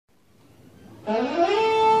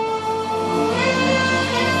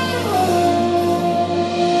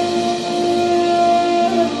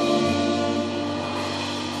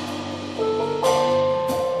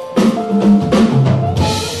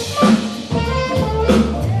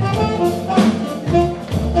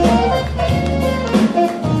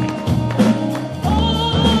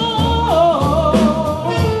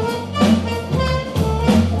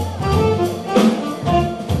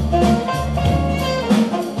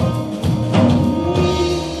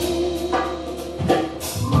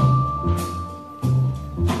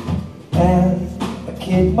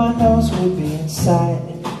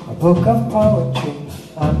book of poetry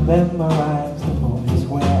I memorized. The movies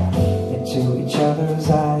where into each other's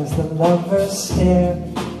eyes the lovers stare.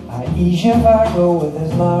 I ease Vago with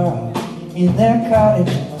his Lara in their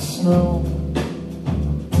cottage in the snow.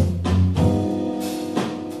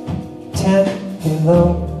 10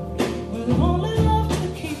 below. With only love to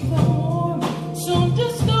keep them warm, soon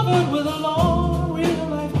discovered with a law, real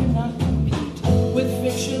life cannot compete with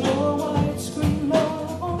fiction or widescreen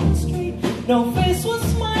love on the street. No face was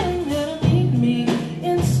smiling there to meet me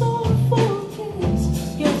in soulful kiss.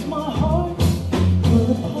 Guess my heart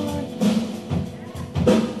grew apart.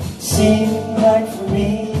 Seemed like for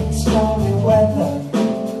me stormy weather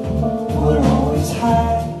would always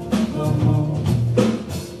hide the moon.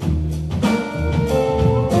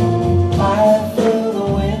 I flew the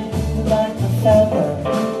wind like a feather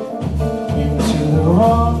into the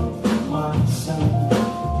wrong monsoon,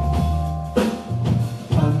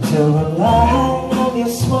 until the light of your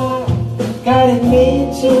smile guided me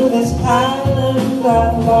to this island I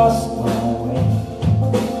lost my way.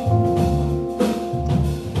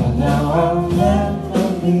 But now I'll never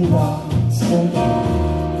be lost again.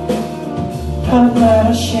 I'm not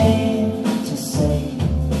ashamed to say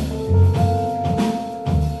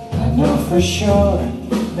I know for sure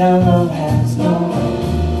now love has no way.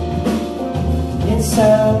 It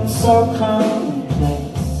sounds so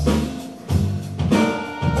commonplace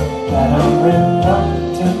that I'm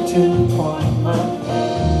reluctant to point my way.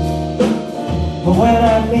 But when I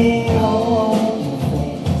behold your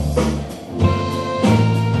face,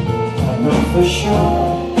 I know for sure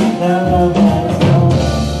now love has no way.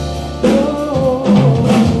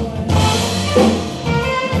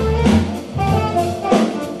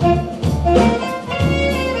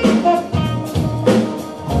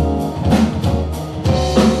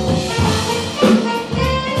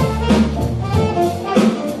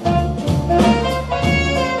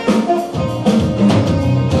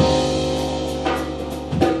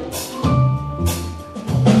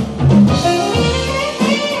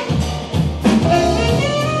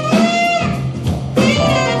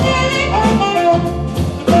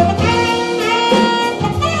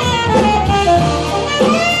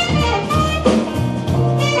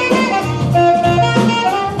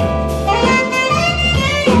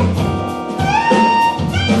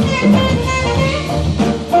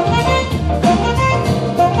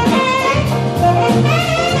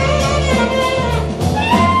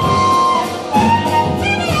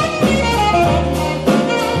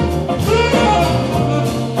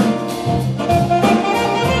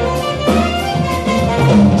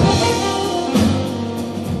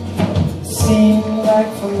 Seemed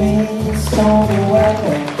like for me stormy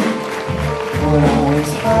weather would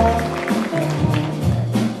always hide the moon.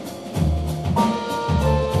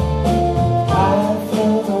 I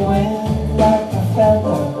flew the wind like a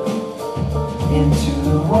feather into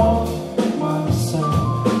the wrong monsoon,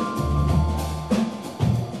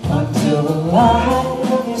 until the light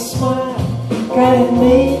of your smile guided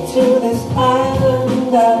me to this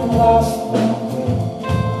island I lost my way.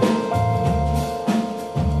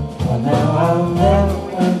 But now I'll never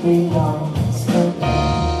be lost again.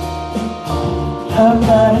 I'm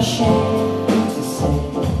not ashamed to say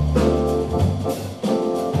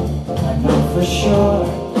I know for sure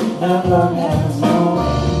now love has no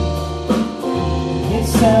way. It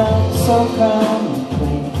sounds so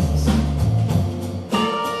commonplace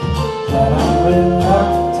that I'm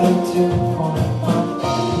reluctant to point my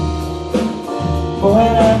way. But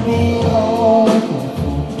when I behold your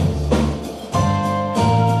face,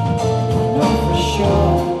 I know for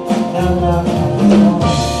sure now love has no way.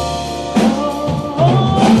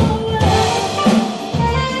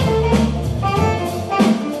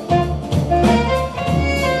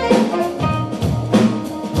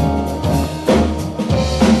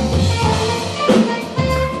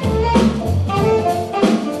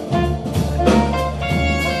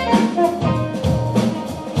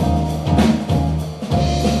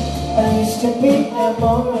 To be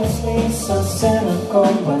amorously so cynical,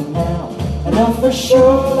 but now I know for sure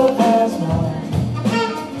love has no end.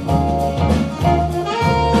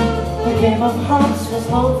 The game of hearts was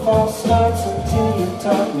no false starts until you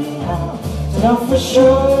taught me how to know for sure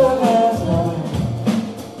love has no end.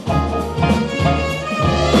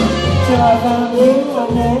 Till I found you, I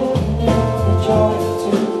never knew the joy of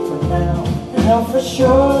two, but now I know for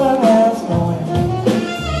sure